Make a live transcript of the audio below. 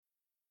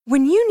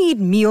When you need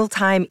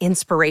mealtime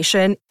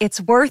inspiration,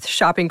 it's worth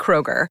shopping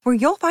Kroger, where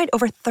you'll find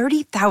over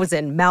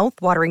 30,000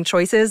 mouth-watering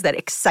choices that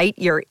excite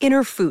your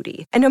inner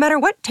foodie. And no matter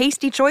what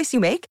tasty choice you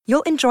make,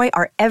 you'll enjoy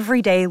our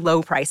everyday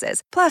low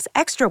prices, plus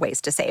extra ways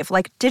to save,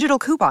 like digital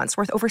coupons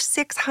worth over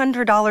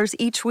 $600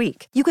 each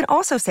week. You can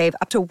also save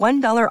up to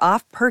 $1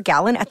 off per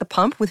gallon at the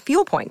pump with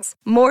fuel points.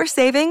 More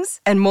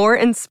savings and more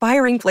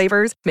inspiring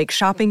flavors make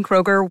shopping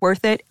Kroger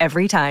worth it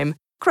every time.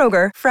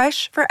 Kroger,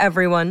 fresh for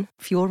everyone.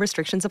 Fuel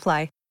restrictions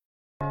apply.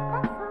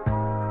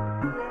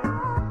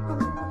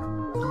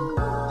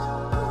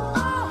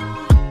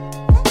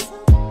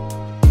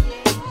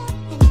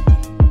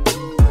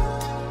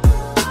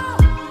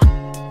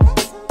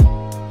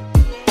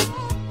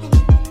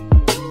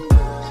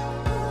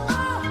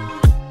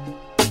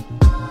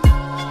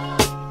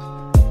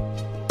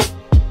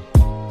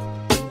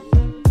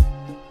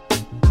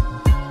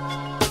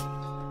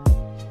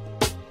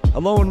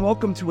 Hello and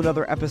welcome to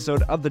another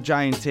episode of the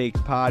Giant Take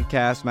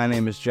podcast. My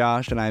name is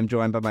Josh and I am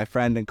joined by my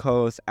friend and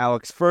co-host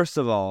Alex. First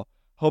of all,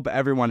 hope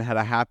everyone had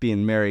a happy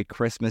and Merry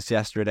Christmas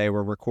yesterday.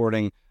 We're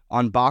recording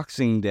on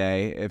Boxing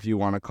Day, if you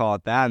want to call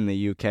it that in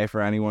the UK,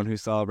 for anyone who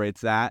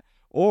celebrates that.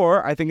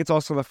 Or I think it's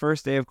also the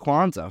first day of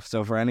Kwanzaa.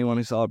 So for anyone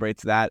who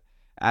celebrates that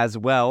as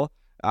well,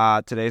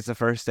 today's the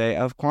first day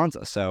of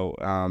Kwanzaa. So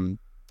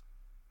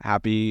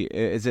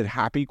is it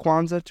happy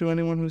Kwanzaa to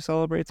anyone who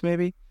celebrates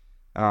maybe?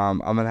 I'm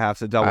gonna have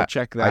to double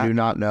check that. I do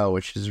not know,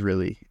 which is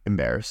really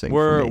embarrassing.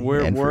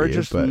 We're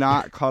just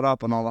not caught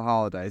up on all the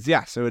holidays.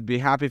 Yeah, so it would be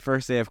happy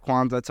first day of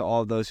Kwanzaa to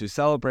all of those who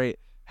celebrate.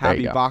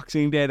 Happy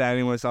Boxing Day to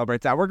anyone who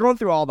celebrates that. We're going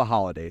through all the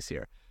holidays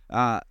here.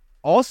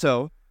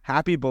 Also,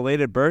 happy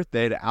belated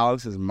birthday to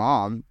Alex's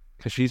mom,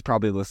 because she's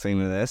probably listening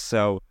to this.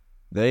 So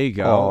there you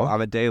go. I'm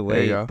a day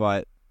late,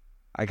 but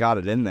I got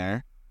it in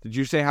there. Did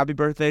you say happy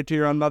birthday to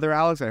your own mother,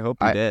 Alex? I hope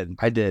you did.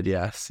 I did,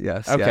 yes.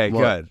 Okay,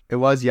 good. It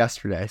was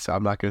yesterday, so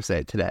I'm not going to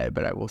say it today,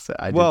 but I will say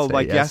I did. Well, say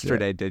like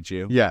yesterday, did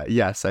you? Yeah,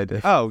 yes, I did.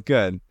 Oh,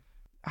 good.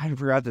 I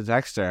forgot to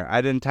text her.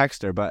 I didn't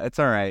text her, but it's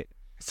all right.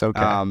 It's okay.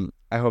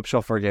 I hope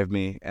she'll forgive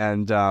me,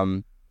 and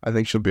I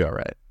think she'll be all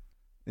right.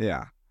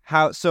 Yeah.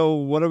 So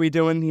what are we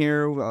doing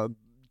here?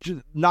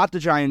 Not the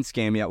Giants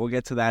game yet. We'll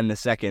get to that in a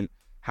second.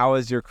 How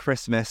was your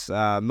Christmas?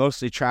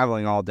 Mostly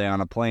traveling all day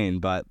on a plane,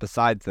 but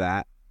besides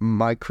that.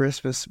 My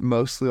Christmas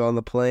mostly on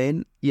the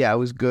plane. Yeah, it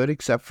was good,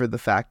 except for the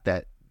fact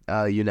that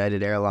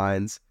United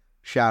Airlines,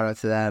 shout out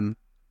to them,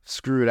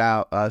 screwed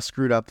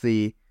up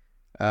the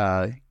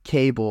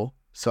cable,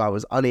 so I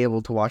was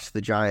unable to watch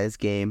the Giants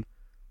game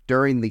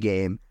during the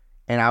game,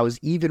 and I was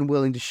even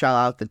willing to shell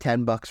out the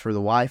 $10 for the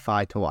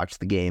Wi-Fi to watch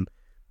the game,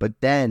 but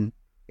then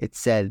it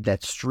said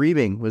that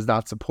streaming was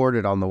not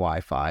supported on the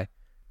Wi-Fi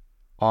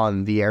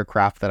on the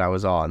aircraft that I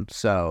was on.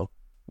 So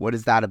what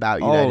is that about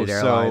United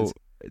Airlines?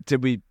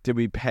 Did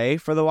we pay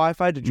for the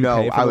Wi-Fi? Did you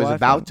pay for I the was Wi-Fi?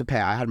 About to pay.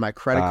 I had my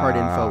credit card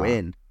info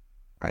in.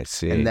 I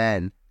see. And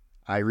then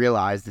I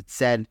realized it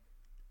said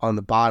on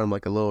the bottom,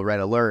 like a little red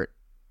alert,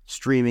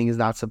 streaming is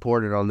not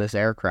supported on this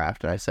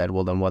aircraft. And I said,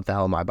 well, then what the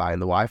hell am I buying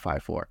the Wi-Fi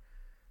for?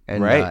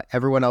 And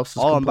everyone else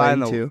was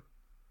complaining too.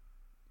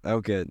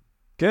 Oh, good.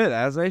 Good,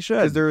 as they should.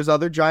 Because there was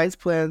other Giants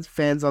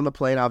fans on the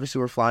plane.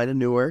 Obviously, we're flying to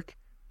Newark.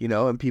 You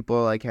know, and people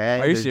are like, hey,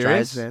 are you serious?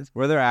 Giants fans.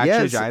 Were there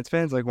actually Giants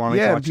fans wanting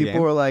to watch the game? Yeah,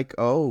 people were like,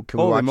 oh, can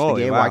we watch the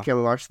game? Wow. Why can't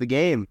we watch the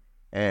game?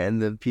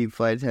 And the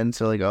flight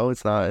attendants are like, oh,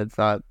 it's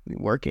not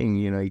working.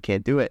 You know, you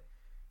can't do it.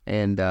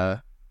 And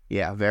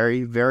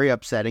very, very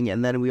upsetting.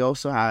 And then we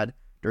also had,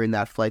 during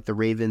that flight, the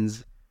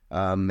Ravens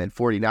and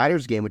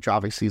 49ers game, which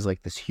obviously is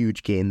like this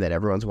huge game that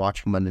everyone's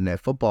watching Monday Night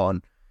Football,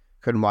 and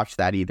couldn't watch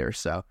that either.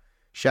 So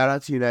shout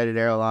out to United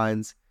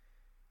Airlines.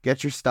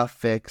 Get your stuff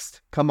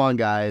fixed. Come on,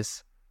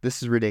 guys.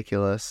 This is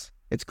ridiculous.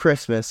 It's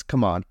Christmas.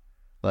 Come on.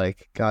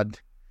 Like, God,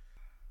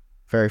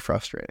 very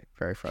frustrating.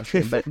 Very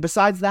frustrating. But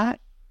besides that,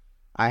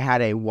 I had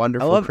a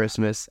wonderful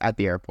Christmas at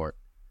the airport.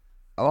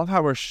 I love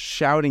how we're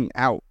shouting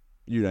out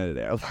United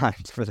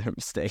Airlines for their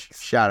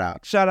mistakes. Shout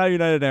out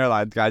United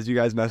Airlines, guys. You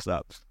guys messed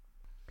up.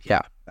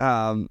 Yeah.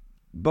 But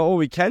what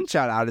we can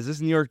shout out is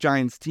this New York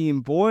Giants team.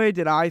 Boy,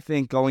 did I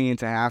think going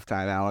into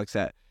halftime, Alex,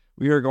 that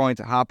we were going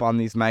to hop on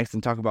these mics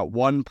and talk about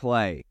one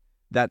play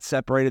that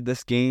separated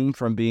this game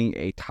from being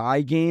a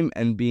tie game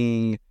and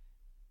being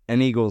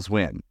an Eagles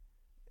win.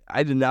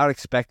 I did not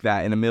expect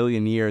that in a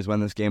million years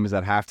when this game was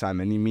at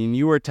halftime. And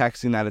you were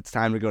texting that it's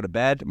time to go to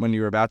bed when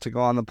you were about to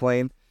go on the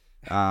plane.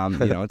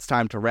 It's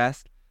time to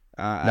rest.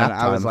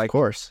 I was like, of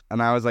course.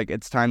 And I was like,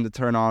 it's time to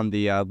turn on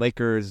the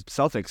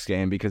Lakers-Celtics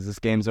game because this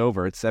game's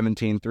over. It's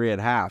 17-3 at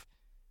half.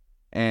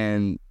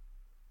 And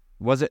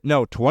was it?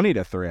 No,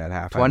 20-3 at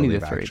half.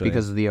 20-3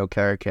 because of the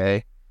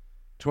Okereke.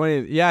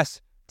 20, yes.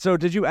 So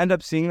did you end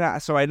up seeing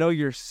that? So I know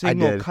your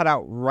signal cut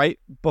out right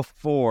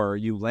before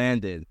you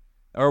landed,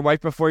 or right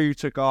before you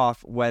took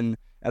off, and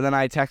then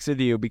I texted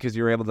you because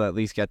you were able to at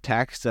least get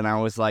text, and I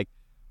was like,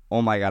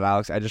 oh my God,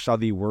 Alex, I just saw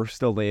the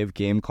worst delayed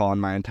game call in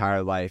my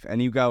entire life.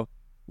 And you go,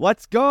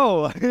 let's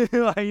go. That's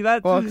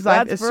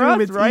I for assume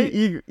us, it's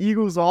right?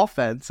 Eagles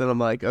offense, and I'm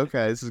like,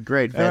 okay, this is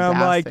great, fantastic. And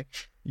I'm like,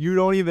 you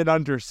don't even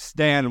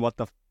understand what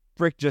the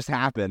frick just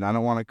happened? I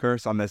don't want to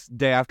curse on this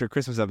day after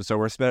Christmas episode.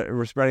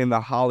 We're spreading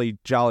the holly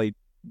jolly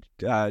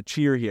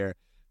cheer here,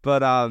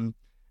 but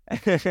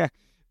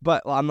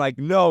but I'm like,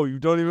 no, you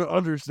don't even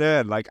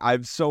understand. Like,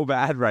 I'm so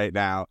bad right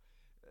now.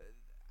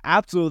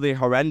 Absolutely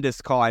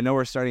horrendous call. I know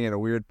we're starting at a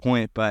weird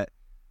point, but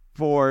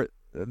for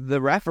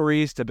the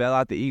referees to bail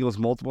out the Eagles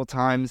multiple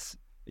times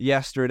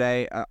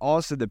yesterday,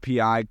 also the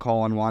PI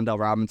call on Wan'Dale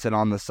Robinson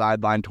on the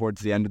sideline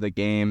towards the end of the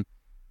game,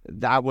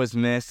 that was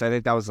missed. I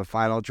think that was the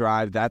final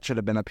drive. That should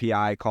have been a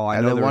PI call. I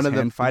know there was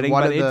hand fighting,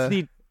 but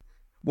it's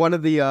one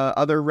of the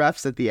other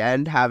refs at the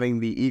end having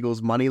the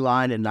Eagles money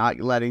line and not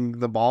letting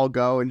the ball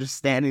go and just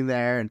standing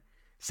there, and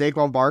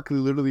Saquon Barkley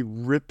literally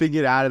ripping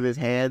it out of his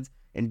hands,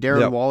 and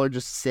Darren Waller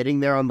just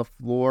sitting there on the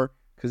floor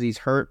because he's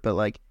hurt. But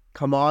like,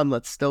 come on,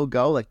 let's still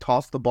go. Like,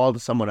 toss the ball to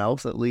someone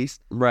else at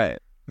least. Right.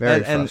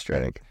 Very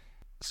frustrating.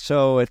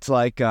 So it's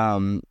like,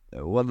 the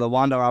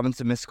Wan'Dale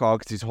Robinson missed call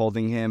because he's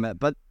holding him.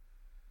 But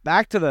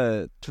back to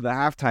the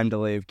halftime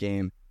delay of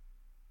game.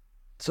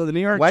 So the New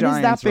York Giants.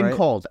 When has that been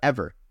called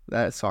ever?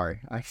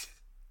 Sorry. It's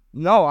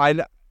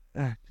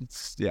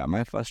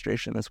my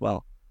frustration as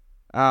well.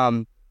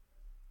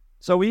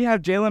 So we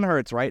have Jalen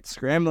Hurts, right,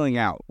 scrambling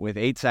out with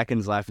 8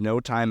 seconds left, no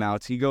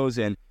timeouts. He goes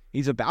in.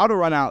 He's about to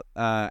run out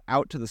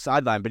to the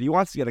sideline, but he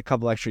wants to get a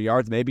couple extra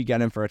yards, maybe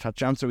get him for a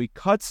touchdown. So he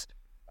cuts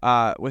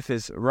with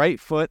his right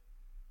foot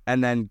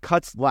and then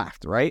cuts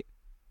left, right?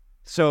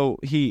 So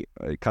he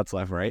cuts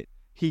left, right?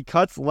 He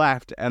cuts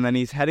left, and then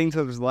he's heading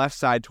to his left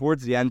side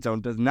towards the end zone,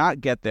 does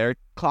not get there.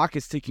 Clock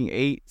is ticking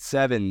 8,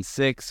 7,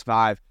 6,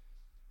 5.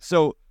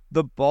 So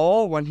the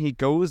ball, when he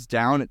goes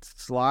down, it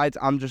slides.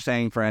 I'm just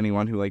saying for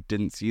anyone who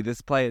didn't see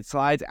this play, it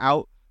slides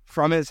out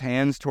from his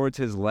hands towards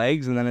his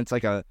legs, and then it's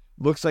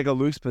looks like a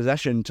loose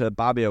possession to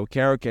Bobby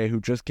Okereke, who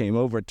just came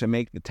over to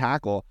make the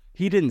tackle.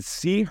 He didn't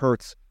see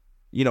Hurts,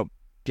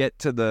 get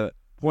to the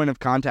point of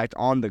contact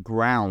on the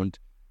ground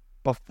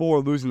before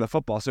losing the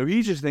football. So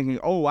he's just thinking,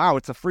 oh, wow,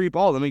 it's a free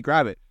ball. Let me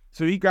grab it.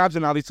 So he grabs it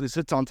and obviously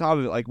sits on top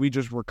of it like we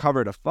just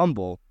recovered a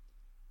fumble.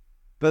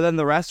 But then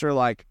the rest are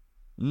like,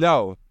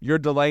 no, you're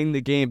delaying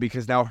the game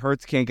because now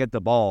Hurts can't get the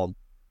ball.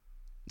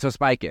 So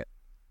spike it.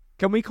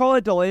 Can we call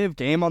it delay of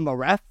game on the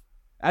ref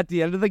at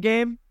the end of the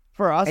game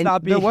for us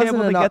not being able to get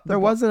the ball? There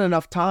wasn't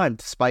enough time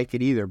to spike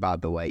it either, by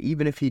the way.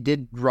 Even if he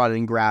did run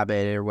and grab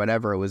it or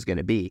whatever it was going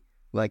to be.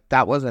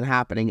 That wasn't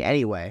happening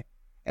anyway.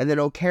 And then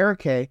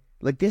Okereke,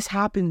 this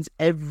happens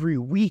every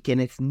week,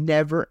 and it's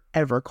never,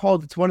 ever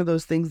called. It's one of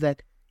those things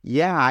that,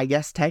 I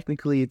guess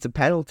technically it's a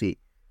penalty.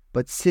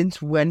 But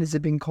since when has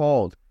it been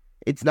called?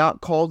 It's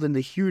not called in the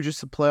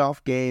hugest of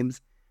playoff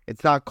games.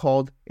 It's not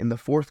called in the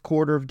fourth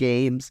quarter of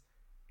games.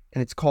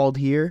 And it's called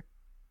here?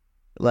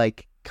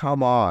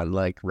 Come on,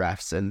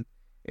 refs. And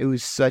it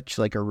was such,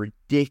 a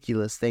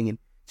ridiculous thing. And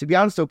to be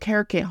honest,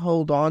 Okereke can't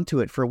hold on to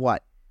it for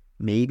what?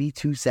 Maybe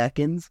 2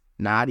 seconds?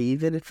 Not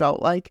even, it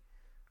felt like.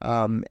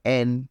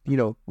 And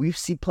we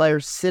see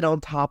players sit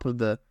on top of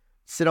the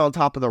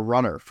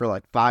runner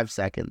for 5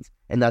 seconds,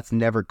 and that's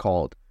never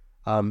called.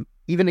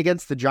 Even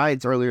against the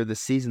Giants earlier this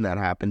season, that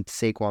happened to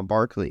Saquon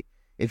Barkley.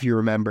 If you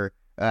remember,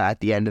 at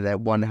the end of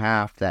that one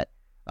half, that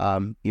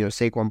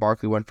Saquon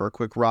Barkley went for a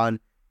quick run,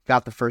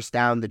 got the first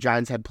down. The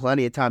Giants had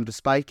plenty of time to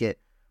spike it,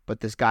 but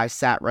this guy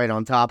sat right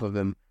on top of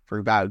him for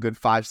about a good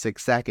 5-6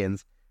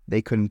 seconds.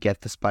 They couldn't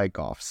get the spike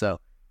off, so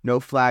no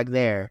flag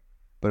there.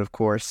 But of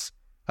course,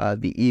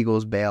 the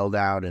Eagles bailed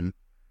out, and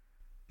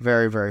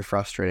very, very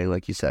frustrating,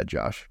 like you said,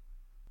 Josh.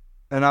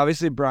 And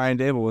obviously, Brian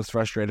Daboll was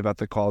frustrated about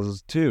the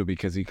calls too,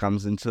 because he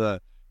comes into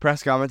the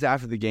press conference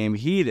after the game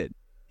heated.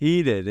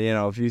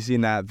 If you've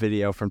seen that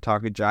video from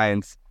Talking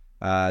Giants,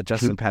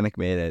 Justin Pennick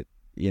made it.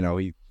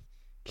 He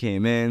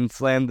came in,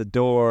 slammed the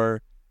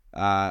door,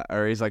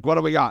 or he's like, "What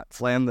do we got?"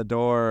 Slammed the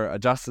door,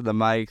 adjusted the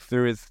mic,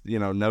 threw his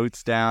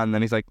notes down, and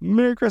then he's like,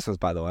 "Merry Christmas,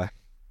 by the way."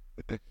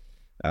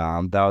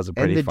 That was a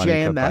pretty funny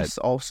clip. And the JMS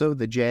also,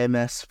 the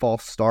JMS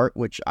false start,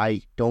 which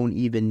I don't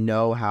even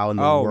know how in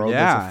the world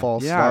it's a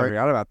false start. I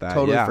forgot about that.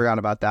 Totally forgot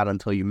about that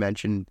until you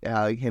mentioned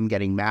him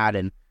getting mad,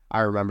 and I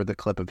remember the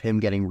clip of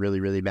him getting really,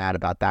 really mad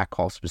about that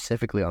call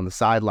specifically on the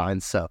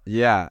sidelines. So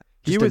yeah,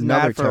 he was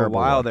mad for a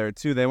while there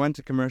too. They went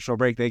to commercial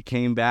break. They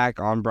came back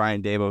on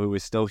Brian Daboll, who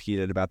was still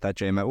heated about that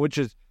JMS, which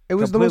is it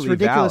was the most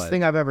ridiculous valid.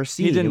 thing I've ever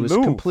seen. It was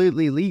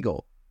completely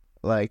legal.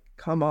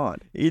 Come on.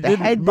 The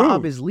head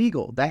bob is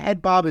legal. The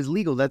head bob is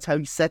legal. That's how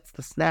he sets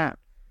the snap.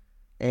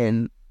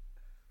 And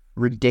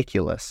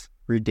ridiculous.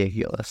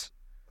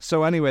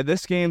 So anyway,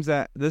 this game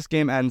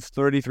ends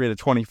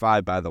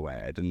 33-25, by the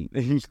way. I didn't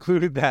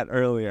include that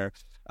earlier.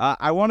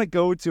 I want to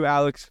go to,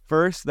 Alex,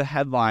 first the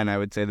headline, I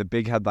would say, the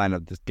big headline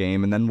of this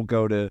game, and then we'll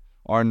go to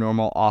our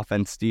normal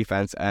offense,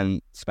 defense,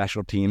 and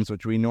special teams,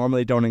 which we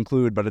normally don't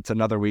include, but it's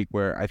another week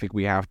where I think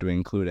we have to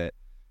include it.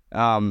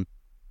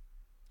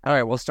 All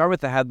right, we'll start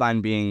with the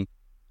headline being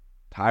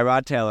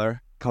Tyrod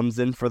Taylor comes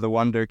in for the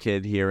wonder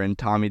kid here in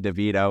Tommy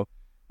DeVito.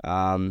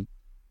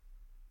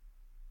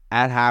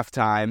 At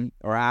halftime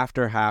or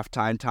after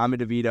halftime, Tommy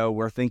DeVito,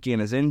 we're thinking,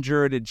 is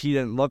injured. He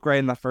didn't look right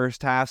in the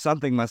first half.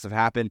 Something must have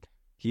happened.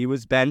 He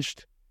was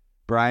benched.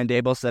 Brian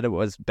Daboll said it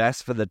was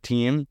best for the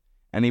team,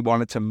 and he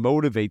wanted to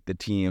motivate the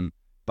team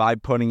by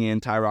putting in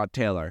Tyrod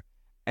Taylor.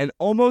 And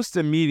almost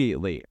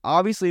immediately,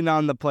 obviously not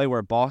in the play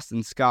where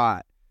Boston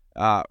Scott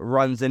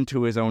runs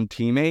into his own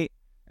teammate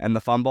and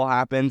the fumble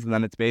happens, and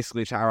then it's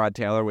basically Tyrod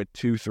Taylor with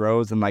 2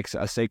 throws and like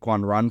a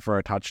Saquon run for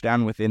a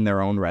touchdown within their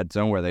own red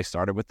zone where they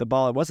started with the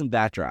ball. It wasn't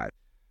that drive.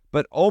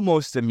 But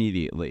almost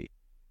immediately,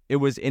 it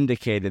was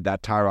indicated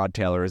that Tyrod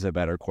Taylor is a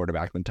better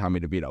quarterback than Tommy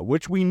DeVito,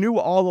 which we knew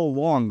all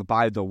along,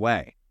 by the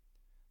way.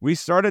 We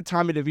started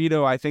Tommy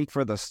DeVito, I think,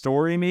 for the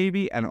story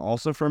maybe, and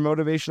also for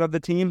motivation of the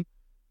team,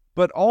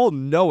 but all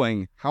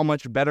knowing how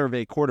much better of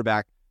a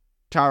quarterback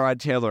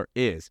Tyrod Taylor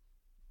is.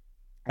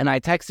 And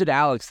I texted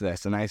Alex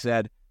this, and I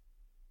said,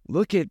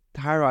 look at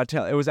Tyrod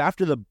Taylor. It was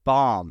after the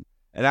bomb,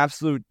 an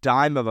absolute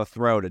dime of a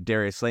throw to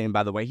Darius Slayton,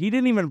 by the way. He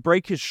didn't even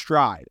break his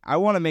stride. I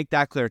want to make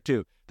that clear,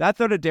 too. That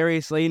throw to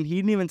Darius Slayton, he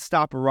didn't even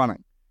stop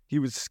running. He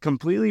was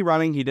completely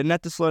running. He didn't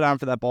have to slow down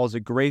for that ball. It was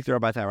a great throw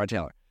by Tyrod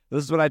Taylor.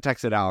 This is what I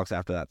texted Alex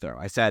after that throw.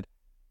 I said,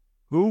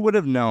 who would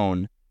have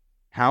known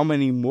how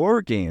many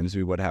more games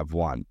we would have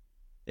won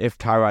if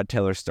Tyrod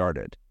Taylor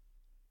started?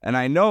 And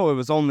I know it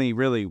was only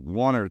really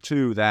 1 or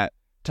 2 that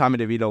Tommy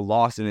DeVito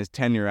lost in his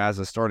tenure as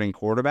a starting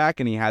quarterback,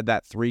 and he had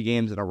that 3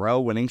 games in a row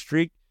winning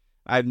streak.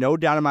 I have no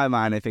doubt in my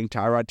mind I think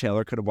Tyrod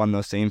Taylor could have won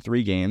those same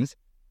 3 games.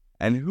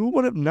 And who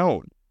would have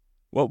known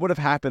what would have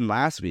happened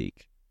last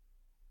week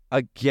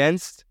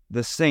against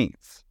the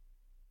Saints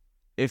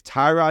if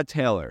Tyrod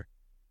Taylor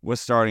was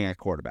starting at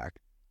quarterback?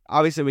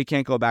 Obviously, we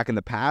can't go back in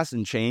the past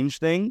and change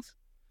things,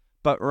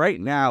 but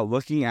right now,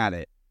 looking at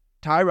it,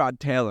 Tyrod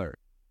Taylor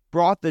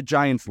brought the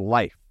Giants'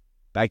 life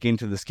back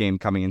into this game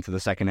coming into the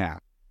second half.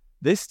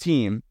 This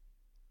team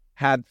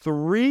had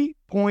 3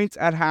 points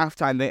at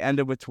halftime. They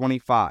ended with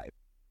 25.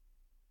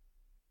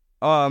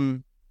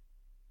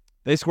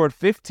 They scored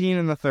 15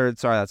 in the third.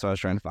 Sorry, that's what I was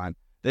trying to find.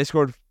 They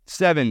scored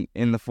 7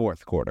 in the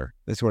fourth quarter.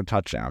 They scored a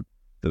touchdown.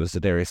 That was the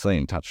Darius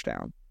Slayton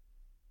touchdown.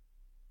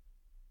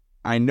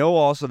 I know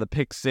also the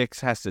pick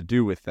 6 has to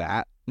do with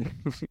that.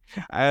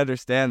 I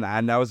understand that,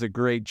 and that was a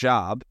great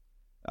job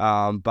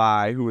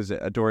by, who was it?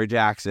 Adoree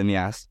Jackson,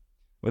 yes,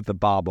 with the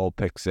bobble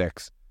pick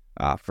 6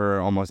 for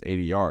almost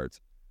 80 yards.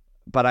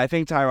 But I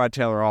think Tyrod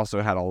Taylor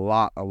also had a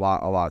lot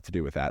to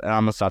do with that. And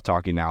I'm going to stop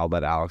talking now. I'll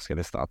let Alex get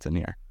his thoughts in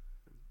here.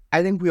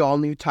 I think we all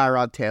knew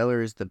Tyrod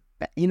Taylor is the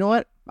best. You know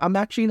what? I'm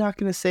actually not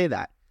going to say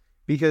that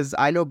because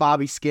I know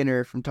Bobby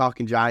Skinner from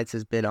Talking Giants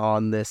has been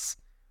on this.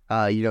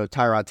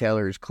 Tyrod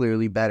Taylor is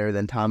clearly better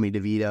than Tommy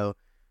DeVito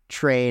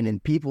train,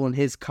 and people in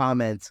his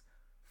comments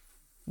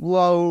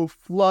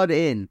flood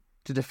in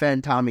to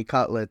defend Tommy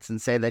Cutlets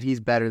and say that he's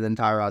better than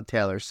Tyrod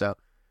Taylor. So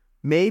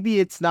maybe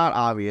it's not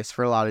obvious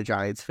for a lot of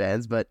Giants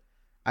fans, but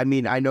I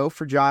mean, I know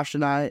for Josh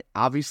and I,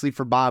 obviously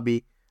for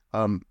Bobby,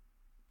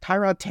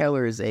 Tyrod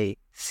Taylor is a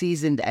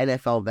seasoned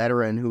NFL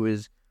veteran who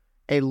is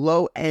a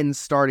low-end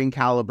starting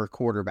caliber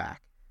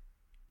quarterback.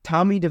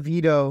 Tommy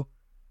DeVito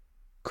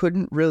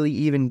couldn't really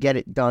even get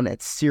it done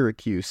at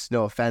Syracuse.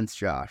 No offense,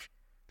 Josh.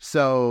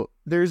 So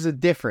there's a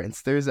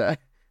difference. There's a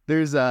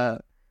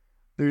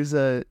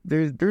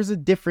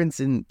difference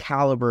in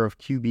caliber of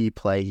QB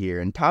play here.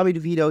 And Tommy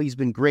DeVito, he's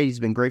been great. He's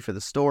been great for the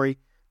story.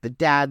 The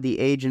dad, the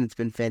agent, it's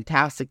been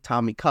fantastic.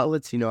 Tommy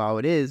Cutlets, you know how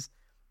it is.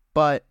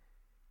 But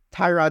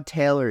Tyrod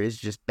Taylor is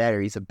just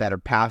better. He's a better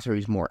passer.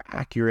 He's more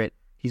accurate.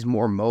 He's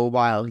more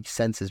mobile. He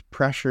senses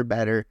pressure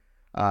better.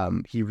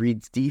 He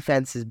reads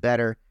defenses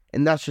better.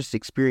 And that's just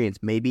experience.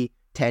 Maybe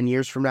 10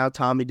 years from now,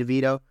 Tommy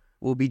DeVito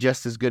will be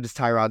just as good as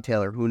Tyrod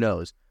Taylor. Who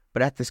knows?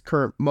 But at this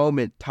current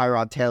moment,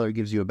 Tyrod Taylor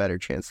gives you a better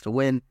chance to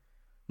win.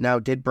 Now,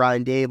 did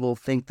Brian Daboll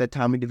think that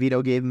Tommy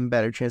DeVito gave him a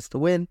better chance to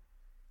win?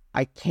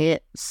 I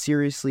can't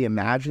seriously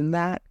imagine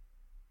that.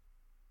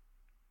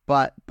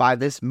 But by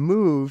this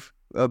move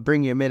of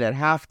bringing him in at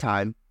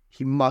halftime,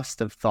 he must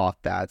have thought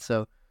that.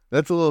 So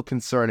that's a little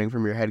concerning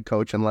from your head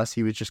coach, unless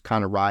he was just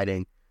kind of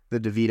riding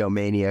the DeVito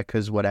mania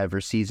because whatever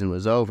season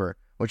was over,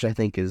 which I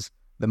think is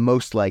the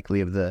most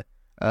likely of the,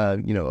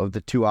 of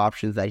the 2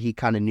 options, that he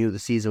kind of knew the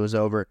season was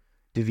over.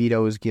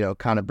 DeVito is,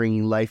 kind of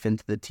bringing life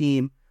into the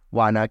team.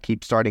 Why not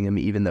keep starting him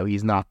even though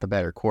he's not the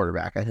better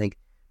quarterback? I think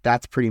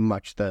that's pretty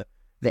much the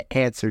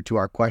answer to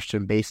our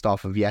question based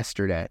off of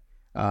yesterday.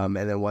 And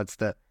then once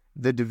the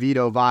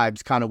DeVito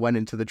vibes kind of went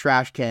into the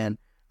trash can,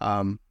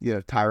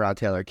 Tyrod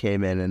Taylor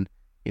came in and,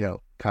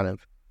 kind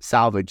of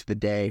salvaged the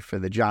day for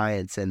the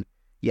Giants. And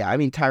yeah, I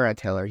mean, Tyrod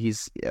Taylor,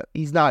 he's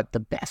not the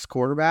best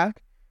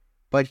quarterback,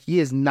 but he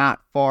is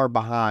not far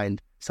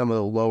behind some of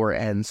the lower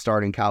end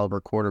starting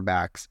caliber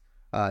quarterbacks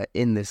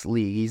in this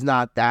league. He's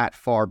not that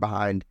far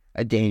behind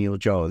a Daniel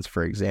Jones,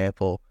 for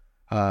example.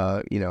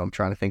 I'm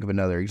trying to think of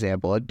another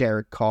example, a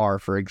Derek Carr,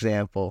 for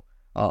example,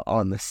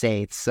 on the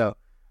Saints. So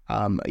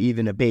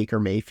even a Baker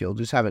Mayfield,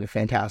 who's having a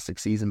fantastic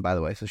season, by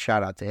the way. So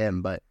shout out to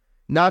him, but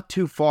not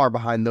too far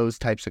behind those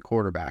types of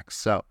quarterbacks.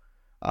 So,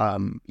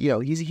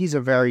 he's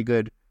a very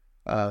good,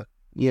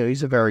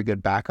 he's a very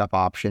good backup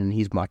option.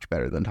 He's much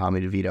better than Tommy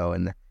DeVito,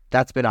 and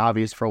that's been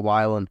obvious for a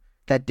while. And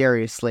that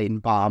Darius Slayton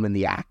bomb and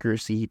the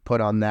accuracy he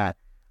put on that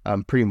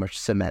pretty much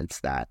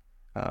cements that.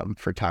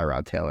 for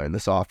Tyrod Taylor in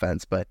this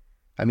offense. But,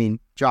 I mean,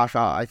 Josh,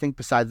 I think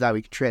besides that,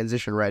 we can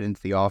transition right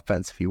into the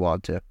offense if you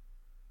want to.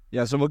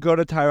 Yeah, so we'll go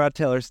to Tyrod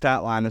Taylor's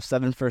stat line of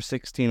 7 for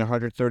 16,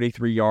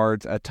 133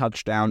 yards, a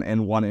touchdown,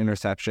 and 1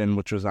 interception,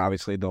 which was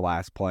obviously the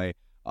last play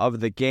of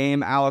the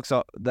game. Alex,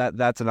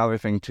 that's another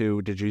thing,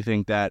 too. Did you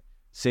think that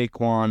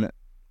Saquon,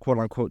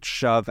 quote-unquote,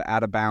 shove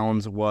out of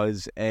bounds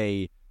was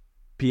a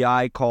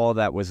PI call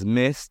that was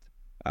missed,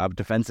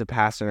 defensive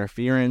pass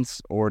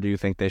interference, or do you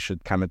think they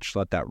should kind of just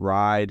let that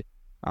ride?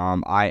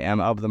 I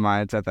am of the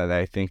mindset that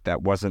I think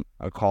that wasn't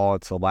a call.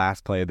 It's the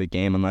last play of the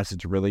game unless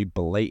it's really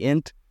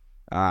blatant.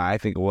 I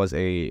think it was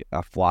a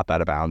flop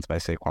out of bounds by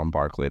Saquon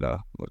Barkley to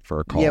look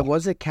for a call. Yeah,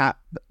 was it I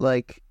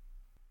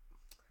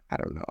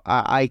don't know.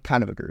 I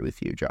kind of agree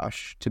with you,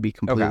 Josh, to be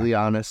completely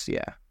honest.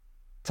 Yeah.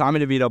 Tommy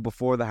DeVito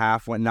before the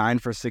half went 9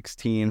 for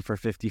 16 for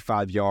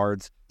 55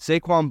 yards.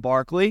 Saquon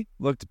Barkley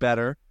looked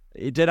better.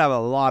 He did have a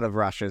lot of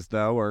rushes,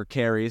 though, or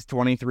carries,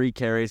 23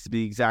 carries to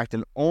be exact,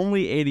 and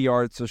only 80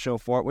 yards to show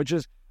for it, which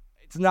is,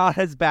 it's not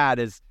as bad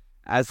as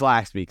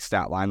last week's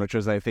stat line, which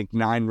was, I think,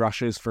 9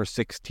 rushes for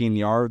 16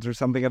 yards or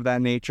something of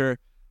that nature.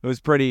 It was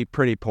pretty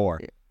poor.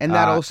 And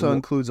that also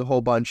includes a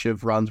whole bunch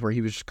of runs where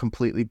he was just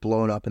completely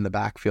blown up in the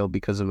backfield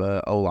because of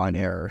a O-line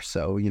error.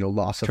 So,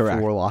 loss of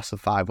 4, loss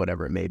of 5,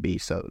 whatever it may be.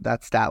 So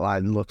that stat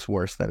line looks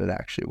worse than it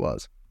actually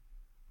was.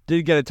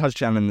 Did get a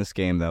touchdown in this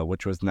game, though,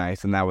 which was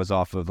nice, and that was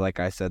off of, like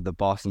I said, the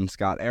Boston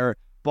Scott error.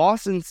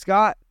 Boston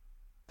Scott,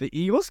 the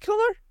Eagles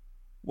killer?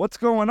 What's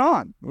going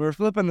on? We're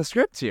flipping the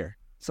script here.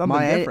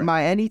 Something different.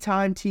 My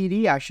anytime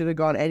TD, I should have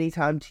gone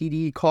anytime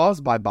TD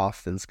caused by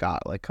Boston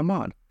Scott. Like, come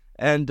on.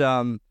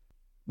 And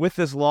with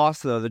this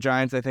loss, though, the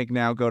Giants, I think,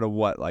 now go to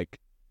what, like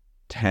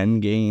 10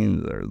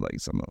 games or like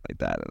something like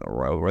that in a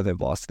row where they've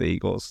lost the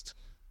Eagles.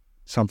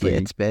 Something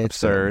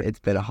absurd. It's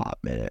been a hot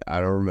minute. I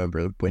don't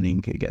remember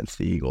winning against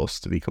the Eagles,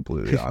 to be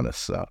completely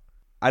honest. So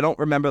I don't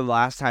remember the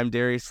last time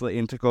Darius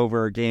Slayton took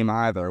over a game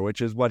either,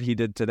 which is what he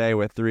did today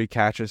with 3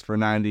 catches for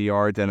 90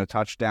 yards and a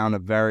touchdown. A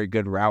very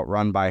good route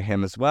run by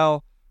him as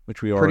well,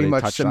 which we already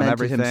touched on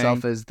everything. Pretty much cemented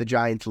himself as the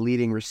Giants'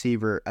 leading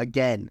receiver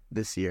again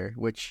this year,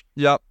 which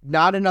Yep.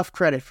 Not enough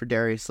credit for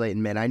Darius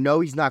Slayton, man. I know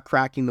he's not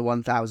cracking the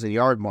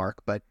 1,000-yard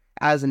mark, but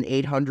as an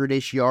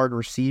 800-ish yard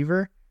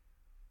receiver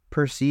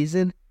per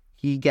season,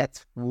 he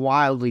gets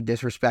wildly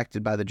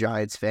disrespected by the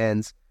Giants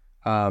fans,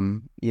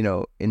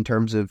 in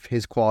terms of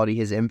his quality,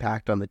 his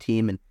impact on the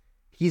team. And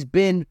he's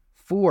been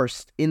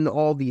forced in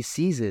all these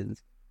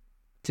seasons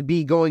to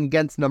be going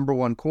against number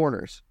 1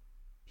 corners.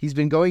 He's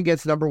been going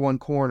against number 1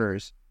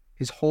 corners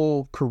his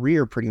whole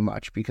career pretty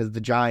much because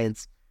the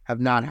Giants have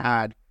not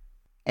had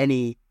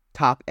any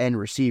top-end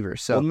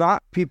receivers. So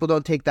people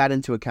don't take that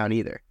into account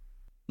either.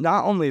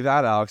 Not only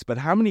that, Alex, but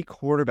how many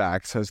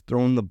quarterbacks has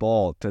thrown the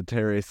ball to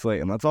Darius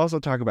Slayton? Let's also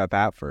talk about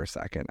that for a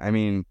second. I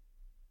mean,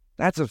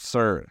 that's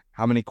absurd.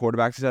 How many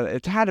quarterbacks?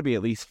 It had to be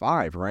at least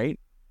 5, right?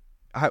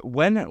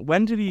 When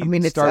did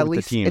he start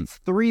with the team? It's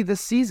 3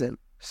 this season.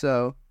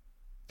 So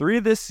 3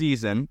 this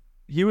season.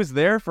 He was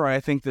there for, I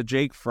think, the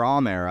Jake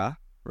Fromm era,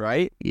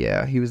 right?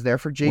 Yeah, he was there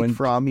for Jake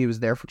Fromm. He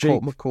was there for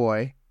Colt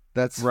McCoy.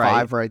 That's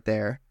 5 right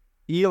there.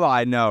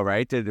 Eli, no,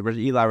 right? Was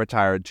Eli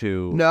retired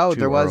too? No,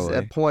 there was early?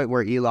 a point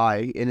where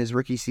Eli, in his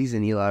rookie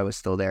season, Eli was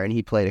still there, and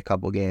he played a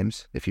couple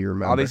games, if you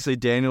remember. Obviously,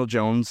 Daniel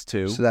Jones,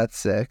 too. So that's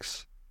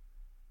 6.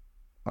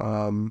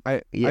 I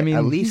mean,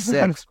 at least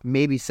 6,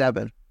 maybe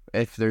 7,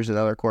 if there's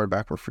another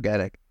quarterback we're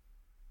forgetting.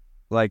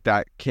 Like,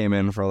 that came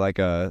in for, like,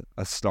 a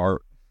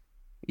start.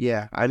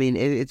 Yeah, I mean,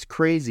 it's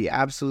crazy,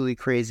 absolutely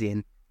crazy,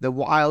 and the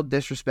wild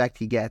disrespect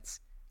he gets.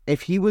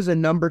 If he was a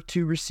number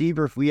 2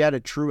 receiver, if we had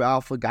a true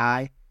alpha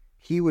guy,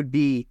 he would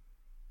be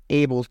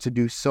able to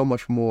do so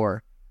much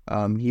more.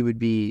 He would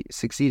be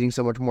succeeding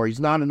so much more.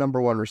 He's not a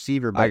number 1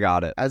 receiver, but I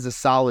got it. As a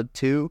solid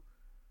 2,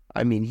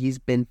 I mean, he's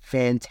been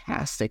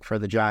fantastic for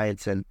the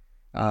Giants, and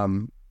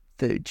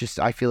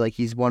I feel like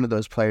he's one of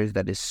those players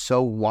that is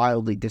so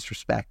wildly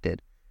disrespected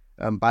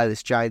by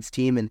this Giants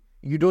team, and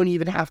you don't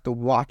even have to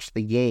watch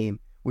the game,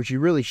 which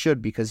you really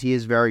should because he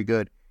is very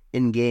good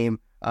in game,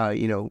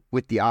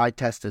 with the eye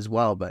test as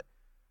well. But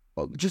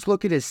just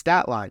look at his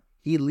stat line.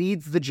 He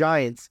leads the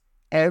Giants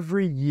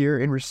every year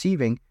in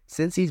receiving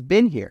since he's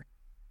been here.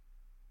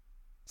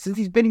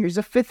 He's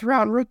a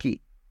 5th-round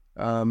rookie.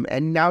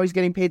 And now he's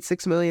getting paid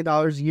 $6 million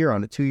a year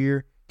on a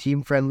 2-year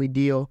team-friendly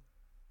deal.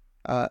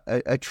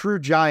 A true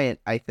Giant,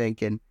 I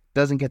think, and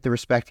doesn't get the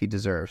respect he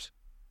deserves.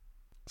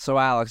 So,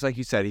 Alex, like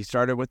you said, he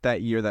started with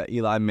that year that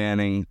Eli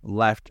Manning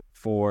left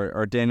for,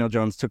 or Daniel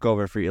Jones took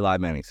over for Eli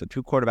Manning. So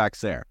 2 quarterbacks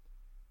there.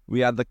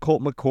 We had the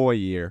Colt McCoy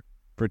year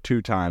for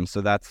 2 times,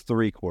 so that's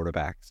 3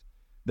 quarterbacks.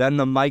 Then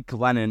the Mike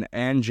Glennon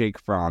and Jake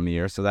Fromm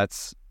year, so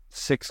that's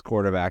 6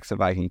 quarterbacks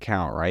if I can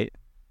count, right?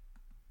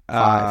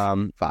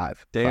 5.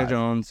 Daniel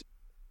Jones,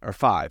 or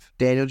 5.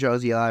 Daniel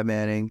Jones, Eli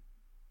Manning,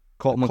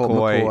 Colt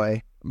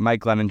McCoy,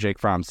 Mike Glennon, Jake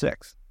Fromm,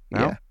 6. No?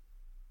 Yeah.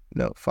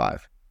 No,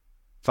 5.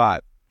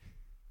 5.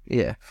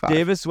 Yeah, 5.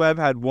 Davis Webb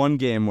had 1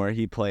 game where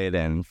he played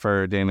in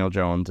for Daniel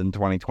Jones in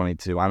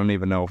 2022. I don't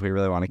even know if we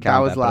really want to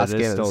count that. That was last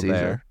game of the season.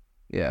 There.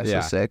 Yeah,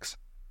 so 6.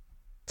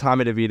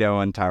 Tommy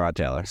DeVito and Tyrod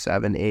Taylor.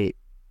 7, 8.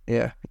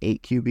 Yeah,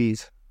 8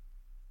 QBs.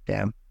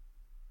 Damn.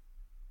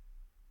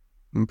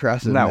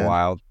 Impressive, Isn't that man.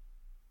 wild?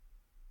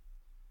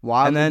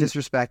 Wildly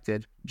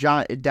disrespected.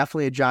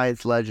 Definitely a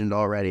Giants legend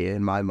already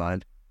in my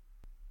mind.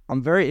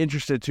 I'm very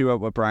interested, too, at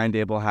what Brian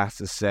Daboll has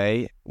to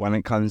say when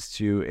it comes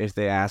to if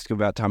they ask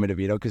about Tommy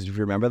DeVito, because if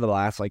you remember the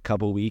last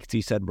couple weeks,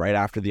 he said right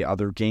after the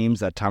other games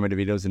that Tommy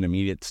DeVito's an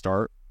immediate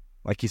start.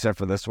 Like he said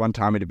for this one,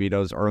 Tommy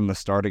DeVito's earned the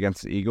start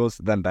against the Eagles,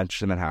 then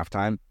benched him at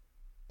halftime.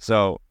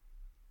 So,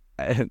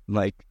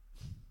 Tommy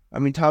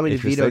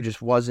DeVito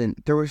just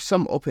wasn't. There were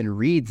some open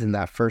reads in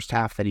that first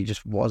half that he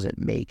just wasn't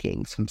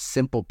making. Some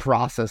simple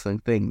processing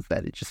things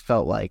that it just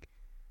felt like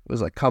it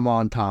was like, come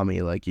on, Tommy,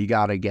 you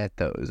got to get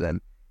those, and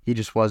he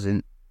just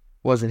wasn't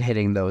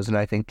hitting those. And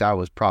I think that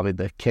was probably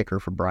the kicker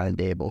for Brian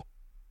Daboll.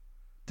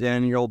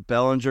 Daniel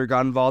Bellinger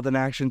got involved in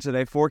action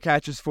today. 4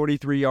 catches,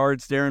 43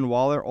 yards. Darren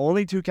Waller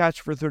only 2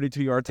 catches for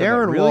 32 yards.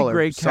 Darren Waller,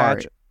 great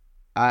catch. Sorry.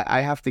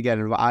 I have to get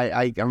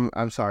involved.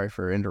 I'm sorry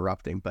for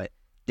interrupting, but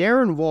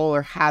Darren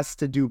Waller has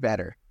to do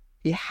better.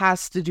 He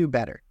has to do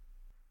better.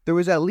 There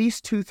was at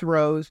least 2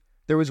 throws.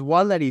 There was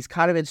one that he's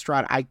kind of in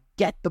stride. I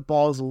get the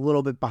ball's a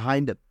little bit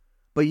behind him,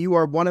 but you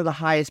are one of the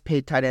highest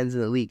paid tight ends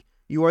in the league.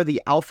 You are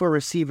the alpha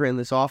receiver in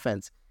this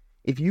offense.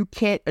 If you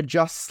can't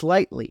adjust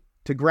slightly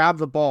to grab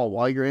the ball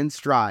while you're in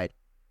stride,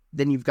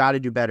 then you've got to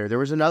do better. There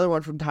was another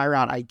one from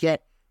Tyrod. I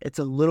get it's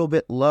a little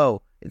bit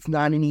low. It's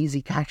not an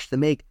easy catch to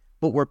make,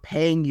 but we're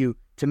paying you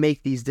to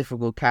make these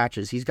difficult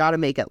catches. He's got to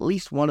make at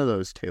least one of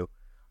those 2,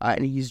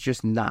 and he's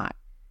just not.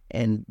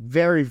 And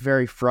very,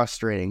 very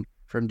frustrating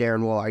from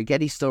Darren Waller. I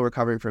get he's still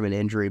recovering from an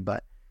injury,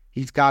 but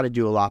he's got to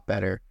do a lot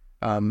better.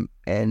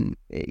 And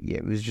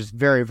it was just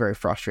very, very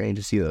frustrating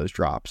to see those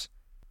drops.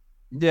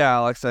 Yeah,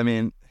 Alex,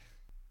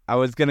 I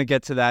was going to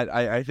get to that.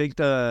 I think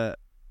the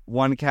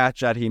one catch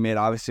that he made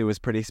obviously was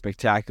pretty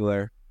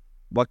spectacular.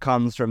 What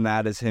comes from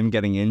that is him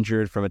getting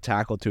injured from a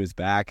tackle to his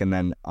back and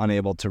then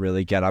unable to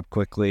really get up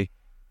quickly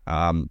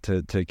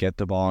to get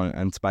the ball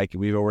and spike it.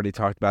 We've already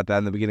talked about that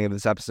in the beginning of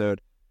this episode.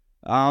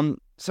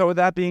 So with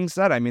that being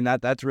said,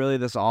 that's really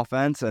this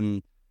offense.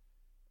 And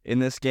in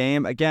this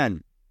game,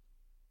 again,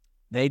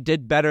 they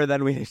did better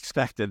than we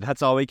expected.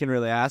 That's all we can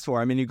really ask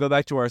for. You go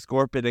back to our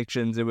score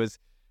predictions. It was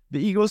the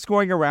Eagles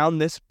scoring around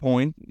this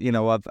point,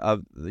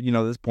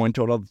 this point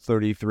total of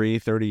 33,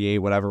 38,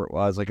 whatever it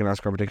was, in our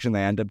score prediction.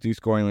 They end up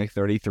scoring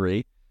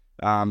 33.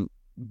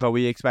 But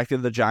we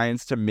expected the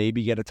Giants to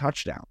maybe get a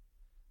touchdown.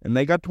 And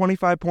they got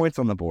 25 points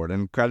on the board.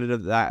 And credit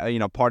of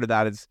that, part of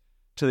that is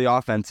to the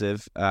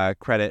offensive,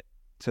 credit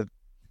to,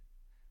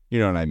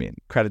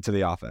 credit to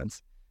the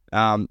offense.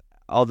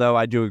 Although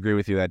I do agree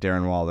with you that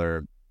Darren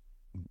Waller,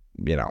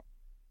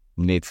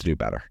 needs to do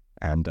better.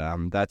 And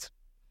that's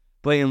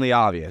blatantly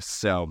obvious.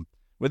 So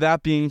with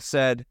that being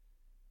said,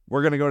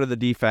 we're going to go to the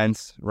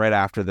defense right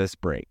after this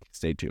break.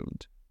 Stay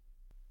tuned.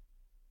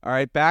 All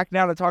right, back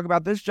now to talk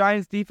about this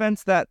Giants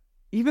defense that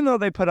even though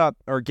they put up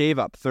or gave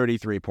up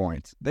 33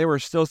 points, they were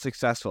still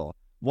successful.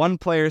 One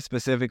player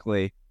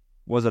specifically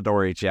was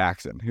Adoree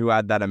Jackson, who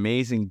had that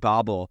amazing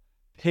bobble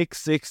pick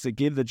 6 to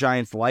give the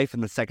Giants life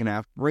in the second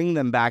half, bring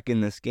them back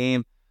in this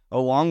game.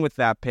 Along with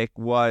that pick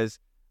was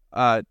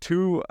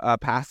 2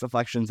 pass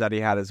deflections that he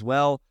had as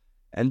well.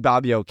 And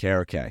Bobby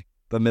Okereke,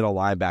 the middle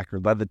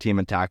linebacker, led the team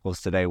in tackles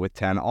today with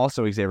 10.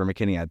 Also, Xavier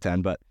McKinney had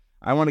 10, but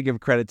I want to give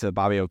credit to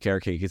Bobby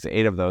Okereke because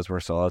 8 of those were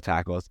solo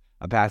tackles,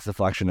 a pass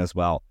deflection as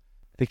well.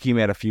 I think he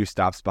made a few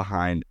stops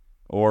behind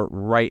or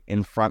right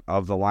in front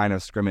of the line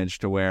of scrimmage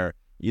to where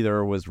either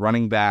it was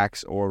running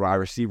backs or wide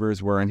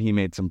receivers were, and he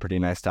made some pretty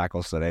nice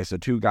tackles today. So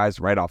 2 guys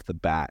right off the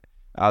bat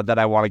that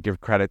I want to give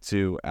credit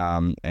to.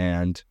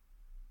 And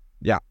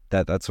yeah,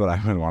 that's what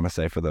I would want to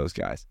say for those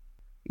guys.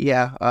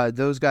 Yeah,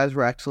 those guys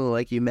were excellent,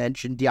 like you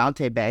mentioned.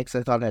 Deonte Banks,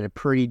 I thought, had a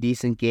pretty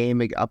decent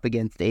game up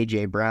against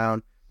A.J.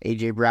 Brown.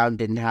 A.J. Brown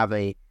didn't have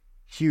a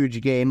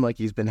huge game like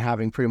he's been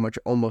having pretty much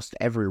almost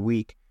every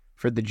week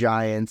for the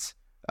Giants.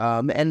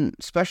 And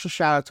special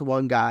shout out to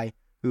one guy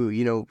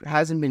who,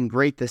 hasn't been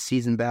great this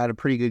season, but had a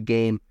pretty good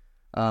game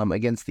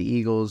against the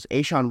Eagles.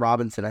 A'Shawn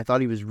Robinson, I thought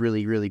he was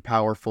really, really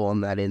powerful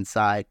on that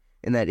inside,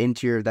 in that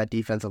interior of that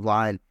defensive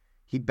line.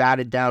 He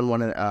batted down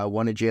one of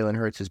Jalen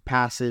Hurts'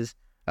 passes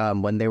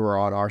when they were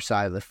on our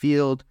side of the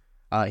field.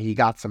 He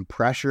got some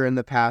pressure in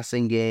the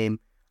passing game.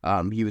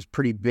 He was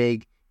pretty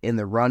big in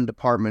the run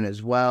department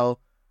as well.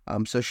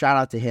 So shout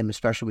out to him,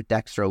 especially with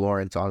Dexter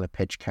Lawrence on the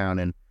pitch count.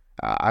 And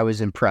I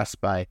was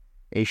impressed by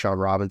A'Shawn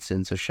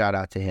Robinson, so shout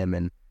out to him.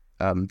 And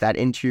that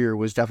interior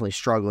was definitely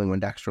struggling when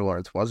Dexter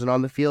Lawrence wasn't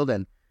on the field,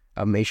 and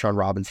A'Shawn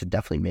Robinson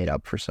definitely made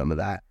up for some of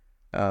that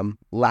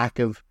lack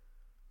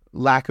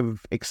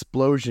of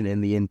explosion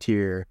in the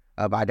interior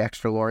by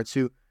Dexter Lawrence,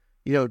 who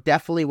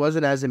definitely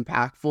wasn't as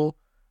impactful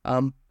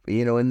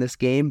in this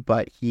game,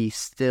 but he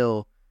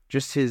still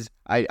just his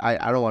I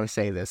don't want to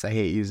say this, I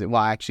hate using,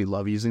 well, I actually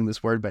love using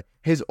this word, but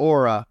his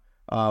aura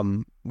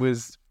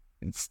was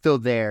still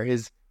there.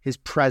 His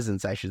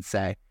presence, I should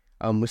say,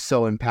 was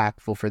so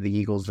impactful for the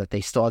Eagles that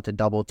they still had to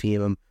double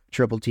team him,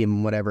 triple team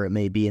him, whatever it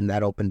may be, and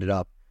that opened it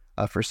up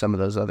for some of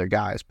those other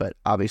guys. But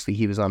obviously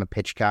he was on a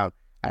pitch count.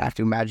 I'd have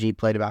to imagine he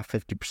played about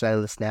 50%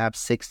 of the snaps,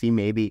 60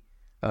 maybe,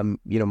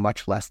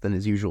 much less than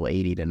his usual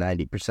 80 to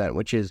 90%,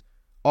 which is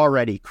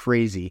already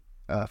crazy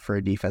for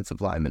a defensive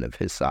lineman of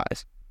his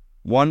size.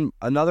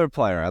 Another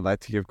player I'd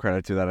like to give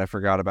credit to that I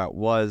forgot about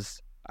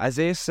was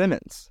Isaiah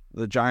Simmons,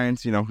 the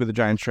Giants, who the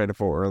Giants traded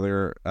for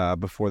earlier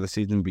before the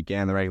season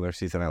began, the regular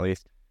season at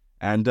least.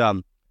 And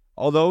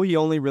although he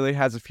only really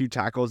has a few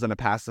tackles and a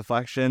pass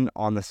deflection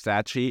on the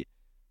stat sheet,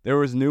 there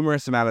was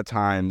numerous amount of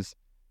times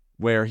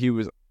where he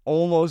was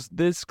almost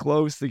this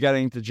close to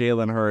getting to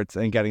Jalen Hurts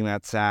and getting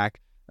that sack,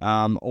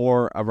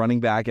 or a running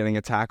back getting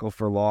a tackle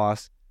for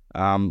loss,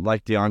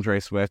 like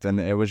DeAndre Swift. And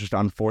it was just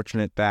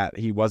unfortunate that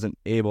he wasn't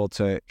able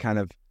to kind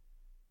of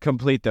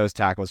complete those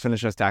tackles,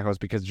 finish those tackles,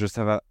 because just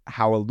of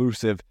how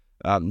elusive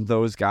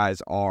those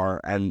guys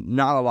are. And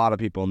not a lot of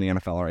people in the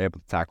NFL are able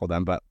to tackle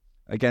them. But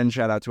again,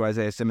 shout out to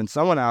Isaiah Simmons.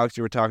 Someone, Alex,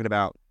 you were talking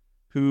about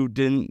who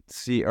didn't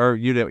see, or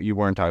you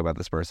weren't talking about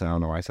this person. I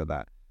don't know why I said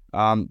that.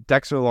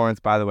 Dexter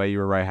Lawrence, by the way, you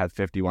were right, had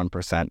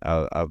 51%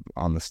 of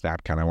on the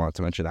snap count. I wanted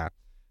to mention that.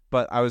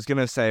 But I was going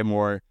to say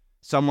more,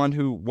 someone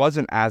who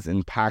wasn't as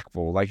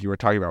impactful, like you were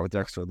talking about with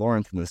Dexter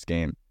Lawrence in this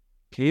game,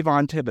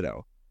 Kayvon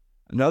Thibodeaux.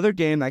 Another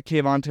game that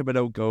Kayvon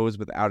Thibodeaux goes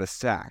without a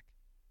sack.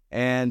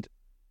 And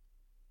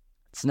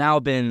it's now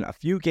been a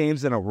few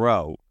games in a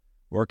row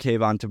where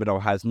Kayvon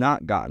Thibodeaux has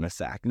not gotten a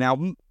sack. Now,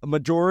 a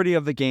majority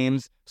of the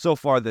games so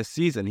far this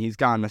season, he's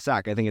gotten a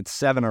sack. I think it's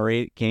 7 or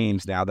 8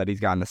 games now that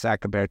he's gotten a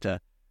sack compared to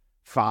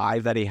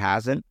 5 that he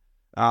hasn't.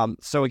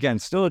 So again,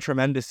 still a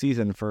tremendous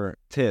season for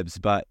Tibbs,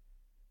 but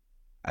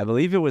I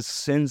believe it was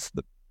since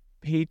the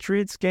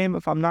Patriots game,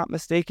 if I'm not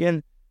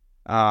mistaken,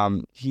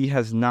 he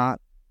has not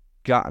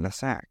gotten a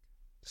sack.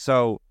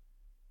 So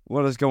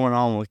what is going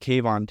on with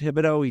Kayvon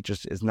Thibodeaux? He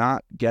just is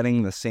not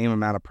getting the same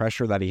amount of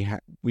pressure that he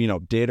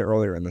did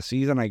earlier in the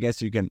season. I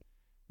guess you can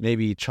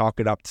maybe chalk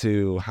it up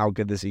to how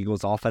good this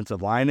Eagles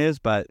offensive line is,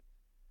 but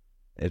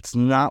it's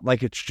not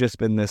like it's just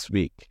been this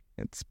week.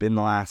 It's been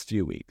the last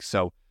few weeks.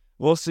 So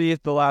we'll see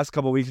if the last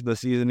couple of weeks of the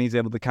season he's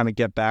able to kind of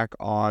get back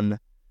on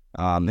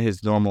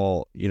his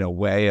normal,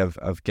 way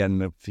of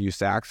getting a few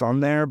sacks on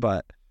there,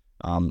 but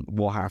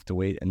we'll have to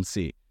wait and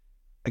see.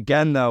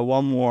 Again, though,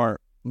 one more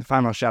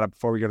final shout out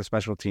before we go to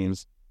special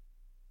teams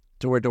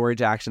to Adoree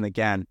Jackson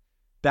again.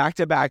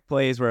 Back-to-back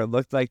plays where it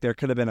looked like there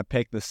could have been a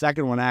pick. The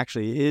second one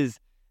actually is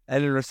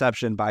an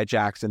interception by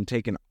Jackson,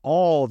 taken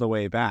all the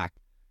way back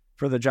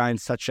for the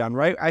Giants touchdown,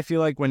 right? I feel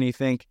like when you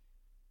think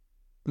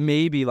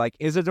maybe,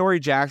 is Adoree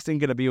Jackson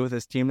going to be with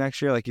his team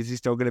next year? Is he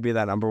still going to be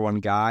that number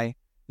one guy?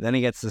 Then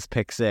he gets this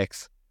pick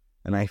 6,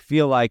 and I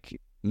feel like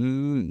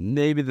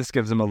maybe this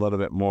gives him a little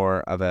bit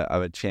more of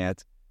a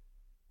chance.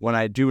 When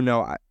I do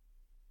know,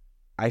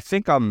 I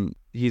think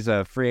he's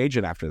a free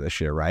agent after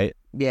this year, right?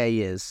 Yeah,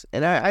 he is.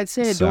 And I'd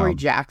say Adoree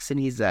Jackson,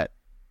 he's a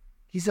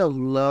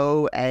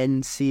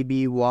low-end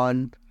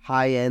CB1,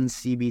 high-end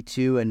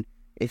CB2, and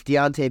if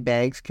Deonte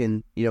Banks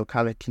can,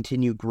 kind of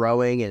continue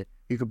growing, and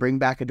you could bring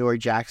back Adoree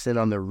Jackson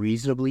on the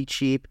reasonably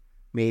cheap,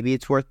 maybe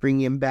it's worth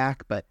bringing him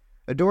back. But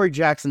Adoree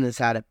Jackson has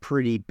had a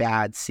pretty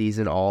bad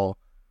season all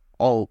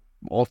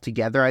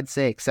together, I'd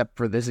say, except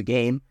for this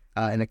game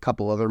and a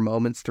couple other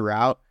moments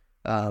throughout.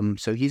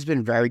 So he's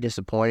been very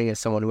disappointing as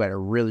someone who had a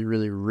really,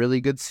 really,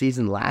 really good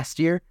season last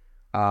year.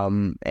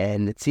 And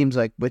it seems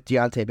like with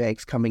Deonte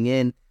Banks coming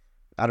in,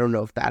 I don't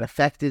know if that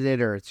affected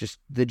it or it's just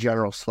the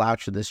general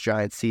slouch of this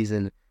Giants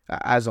season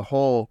as a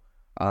whole.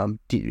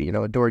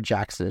 Adoree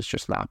Jackson has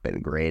just not been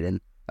great,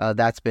 and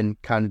that's been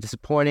kind of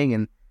disappointing.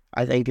 And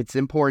I think it's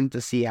important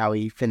to see how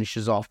he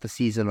finishes off the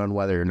season on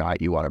whether or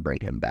not you want to bring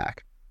him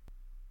back.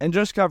 And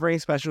just covering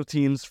special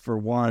teams for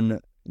one,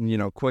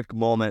 quick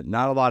moment.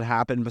 Not a lot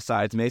happened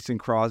besides Mason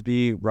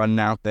Crosby running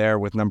out there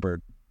with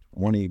number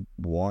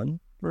 21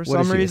 for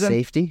some reason.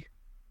 Safety?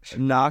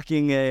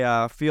 Knocking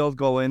a field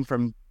goal in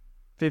from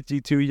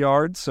 52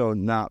 yards, so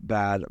not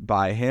bad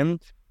by him.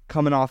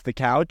 Coming off the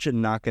couch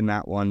and knocking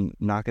that one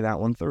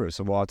through.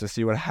 So we'll have to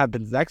see what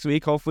happens next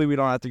week. Hopefully we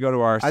don't have to go to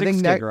our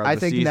sixth kicker of the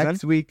season. I think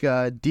next week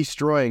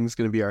Destroying is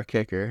going to be our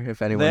kicker.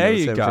 If anyone there knows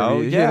you him go.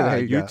 Yeah,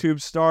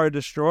 YouTube star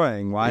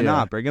Destroying. Why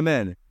not? Bring him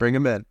in.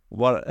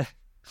 What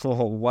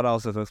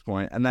else at this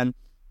point? And then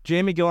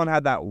Jamie Gillen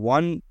had that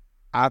one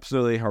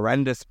absolutely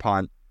horrendous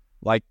punt,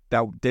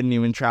 that didn't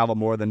even travel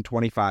more than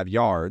 25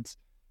 yards.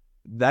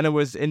 Then it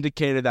was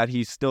indicated that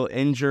he's still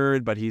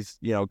injured, but he's,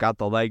 got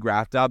the leg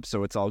wrapped up,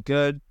 so it's all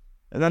good.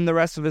 And then the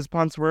rest of his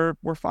punts were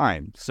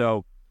fine.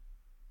 So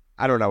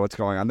I don't know what's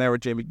going on there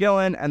with Jamie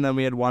Gillen. And then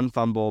we had one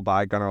fumble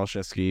by Gunnar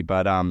Olszewski,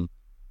 but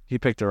he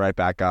picked it right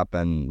back up,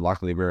 and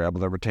luckily we were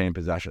able to retain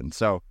possession.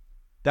 So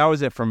that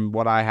was it from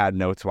what I had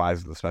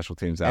notes-wise of the special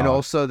teams. And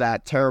also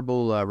that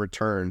terrible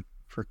return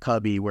for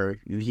Cubby where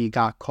he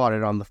got caught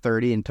it on the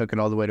 30 and took it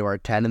all the way to our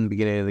 10 in the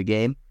beginning of the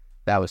game.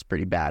 That was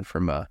pretty bad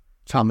from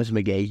Thomas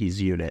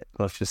McGahee's unit.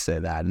 Let's just say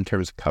that in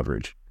terms of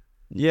coverage.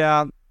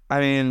 Yeah, I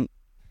mean,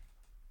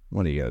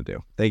 what are you going to do?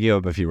 They give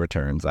up a few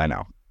returns, I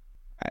know.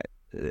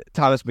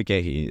 Thomas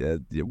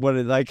McGahee. What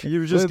like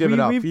You've just given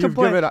up.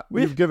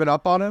 You've given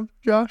up on him,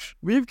 Josh.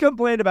 We've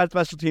complained about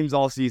special teams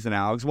all season,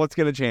 Alex. What's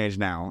going to change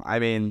now? I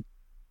mean,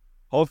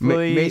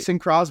 hopefully Mason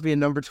Crosby in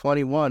number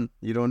 21.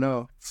 You don't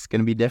know. It's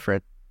going to be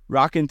different.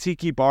 Rockin'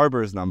 Tiki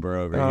Barber's number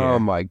over here. Oh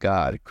my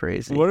God,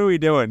 crazy. What are we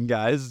doing,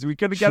 guys? We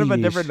could have get him a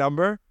different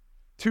number.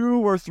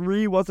 2 or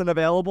 3 wasn't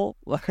available.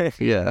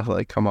 Yeah,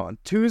 like come on.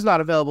 2 is not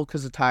available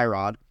because of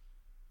Tyrod.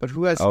 But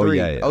who has 3?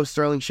 Yeah. Oh,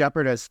 Sterling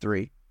Shepard has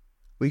 3.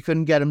 We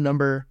couldn't get him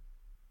number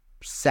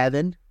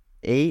 7,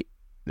 8.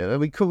 No,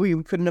 we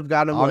couldn't have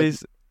gotten him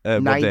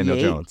like Daniel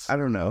 98. Jones. I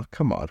don't know.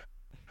 Come on.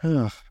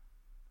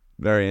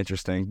 Very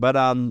interesting. But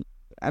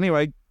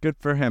anyway, good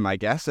for him, I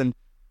guess. And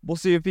we'll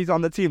see if he's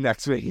on the team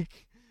next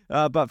week.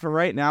 But for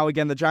right now,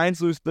 again, the Giants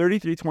lose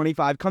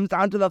 33-25. Comes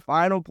down to the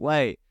final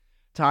play.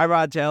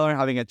 Tyrod Taylor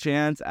having a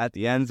chance at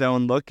the end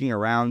zone, looking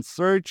around,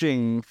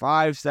 searching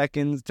 5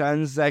 seconds,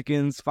 10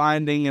 seconds,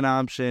 finding an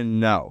option.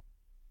 No.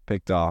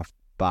 Picked off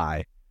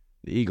by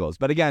the Eagles.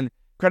 But again,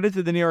 credit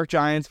to the New York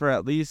Giants for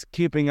at least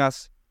keeping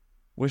us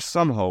with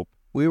some hope.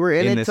 We were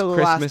in it till the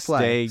Christmas last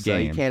play, Day so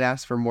game. you can't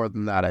ask for more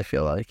than that, I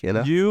feel like, you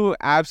know? You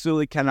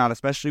absolutely cannot,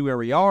 especially where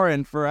we are.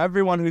 And for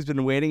everyone who's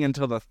been waiting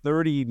until the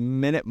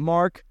 30-minute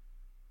mark,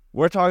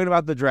 we're talking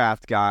about the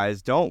draft,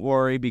 guys. Don't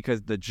worry,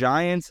 because the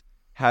Giants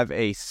have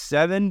a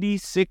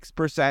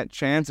 76%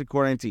 chance,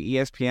 according to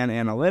ESPN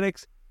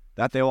Analytics,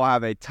 that they will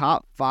have a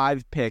top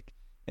 5 pick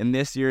in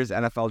this year's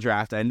NFL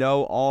draft. I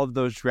know all of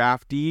those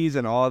draftees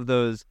and all of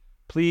those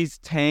please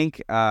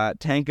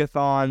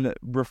tankathon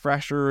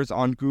refreshers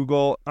on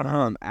Google,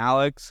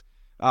 Alex,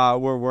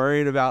 we're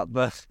worried about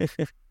the...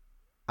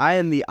 I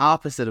am the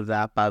opposite of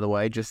that, by the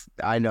way. Just,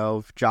 I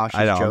know Josh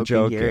is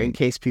joking here, in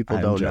case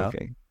people don't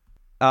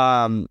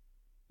know.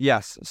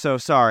 Yes, so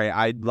sorry,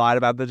 I lied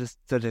about the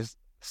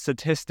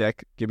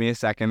statistic. Give me a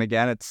second.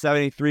 Again, it's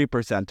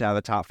 73% to have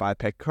a top 5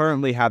 pick.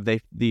 Currently have the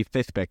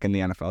 5th pick in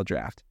the NFL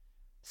draft.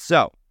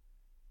 So,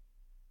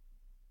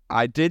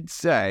 I did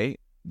say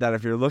that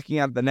if you're looking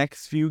at the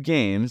next few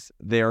games,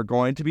 they are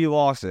going to be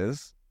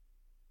losses.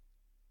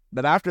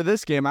 But after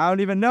this game, I don't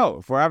even know.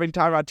 If we're having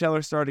Tyrod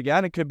Taylor start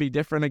again, it could be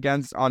different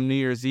on New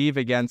Year's Eve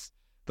against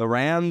the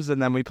Rams,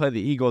 and then we play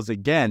the Eagles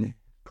again.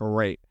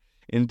 Great.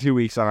 In 2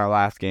 weeks on our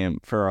last game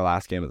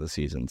of the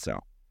season. So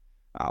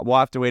we'll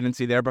have to wait and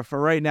see there. But for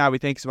right now, we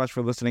thank you so much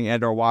for listening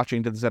and or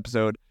watching to this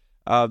episode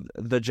of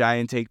the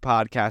Giant Take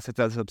Podcast. Hit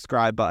that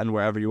subscribe button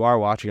wherever you are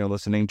watching or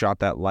listening. Drop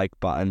that like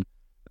button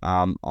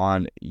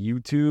on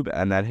YouTube,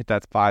 and then hit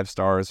that 5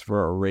 stars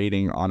for a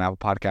rating on Apple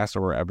Podcasts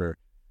or wherever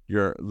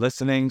you're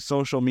listening.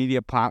 Social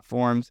media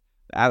platforms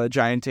at the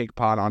Giant Take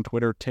Pod on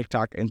Twitter,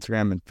 TikTok,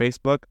 Instagram, and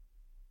Facebook.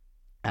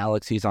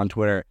 Alex, he's on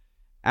Twitter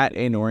at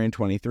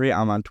Anorian23.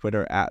 I'm on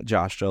Twitter at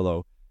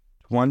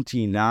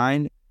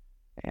JoshDolo29.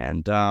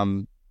 And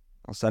I'll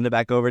send it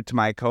back over to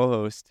my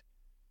co-host.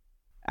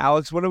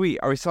 Alex, are we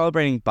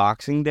celebrating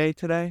Boxing Day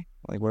today?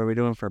 Like, what are we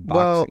doing for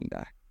Boxing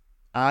Day?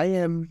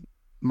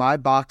 My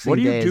Boxing Day. What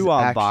do you do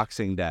on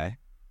Boxing Day?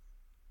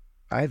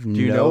 I have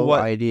no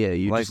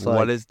idea.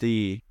 What is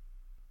the,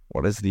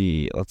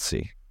 let's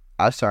see.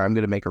 I'm sorry, I'm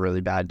going to make a really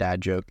bad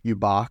dad joke. You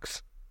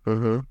box?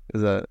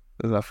 Is that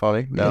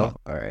funny? No? Yeah.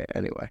 All right,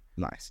 anyway.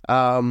 Nice.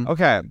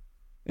 Okay.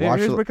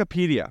 Here's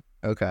Wikipedia.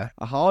 Okay.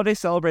 A holiday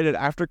celebrated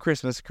after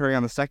Christmas occurring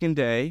on the second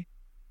day,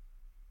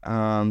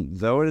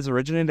 though it is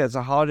originated as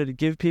a holiday to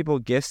give people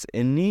gifts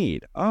in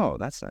need. Oh,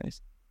 that's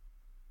nice.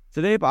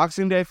 Today,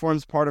 Boxing Day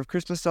forms part of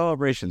Christmas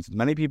celebrations, with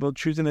many people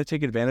choosing to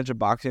take advantage of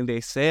Boxing Day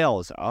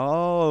sales.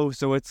 Oh,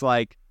 so it's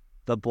like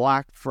the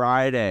Black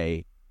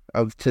Friday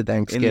to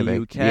Thanksgiving. In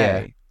the UK.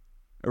 Yeah.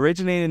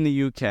 Originated in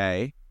the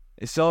UK,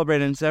 is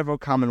celebrated in several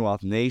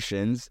Commonwealth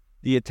nations.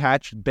 The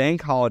attached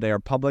bank holiday or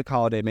public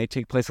holiday may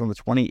take place on the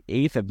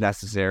 28th if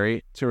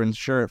necessary to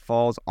ensure it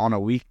falls on a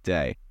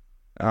weekday.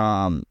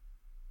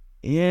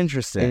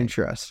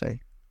 Interesting.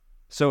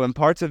 So in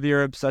parts of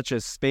Europe such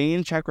as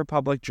Spain, Czech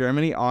Republic,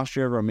 Germany,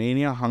 Austria,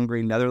 Romania,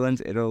 Hungary,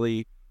 Netherlands,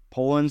 Italy,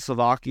 Poland,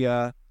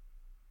 Slovakia,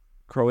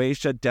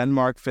 Croatia,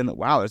 Denmark, Finland.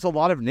 Wow, there's a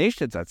lot of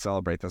nations that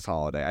celebrate this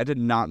holiday. I did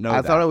not know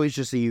that. I thought it was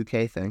just a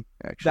UK thing,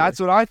 actually. That's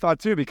what I thought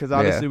too, because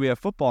obviously we have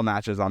football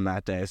matches on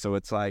that day. So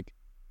it's like,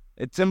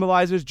 it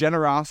symbolizes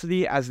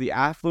generosity as the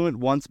affluent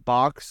once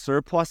boxed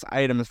surplus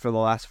items for the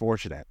less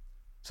fortunate.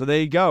 So there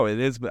you go. It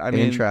is,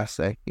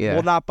 interesting. Yeah.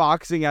 Well, not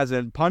boxing as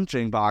in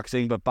punching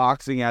boxing, but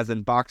boxing as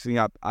in boxing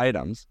up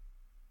items.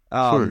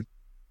 Sure.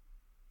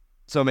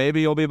 So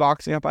maybe you'll be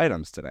boxing up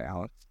items today,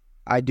 Alex.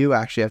 I do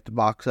actually have to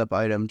box up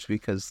items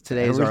because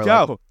today's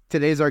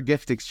our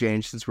gift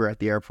exchange, since we're at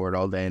the airport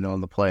all day and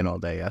on the plane all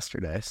day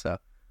yesterday. So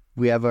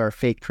we have our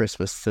fake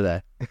Christmas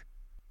today.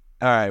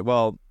 All right.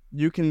 Well,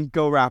 you can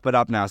go wrap it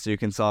up now so you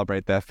can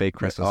celebrate that fake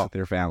Christmas with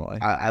your family.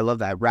 I love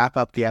that. Wrap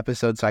up the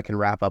episode so I can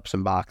wrap up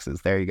some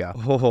boxes. There you go.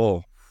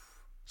 Oh,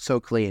 so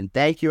clean.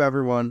 Thank you,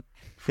 everyone,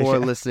 for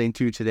listening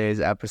to today's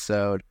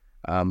episode.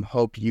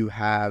 Hope you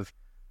have,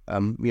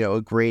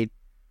 a great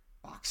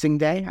Boxing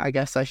Day, I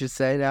guess I should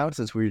say now,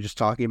 since we were just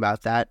talking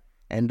about that.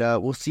 And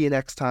we'll see you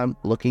next time.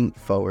 Looking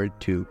forward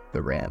to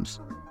the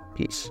Rams.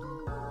 Peace.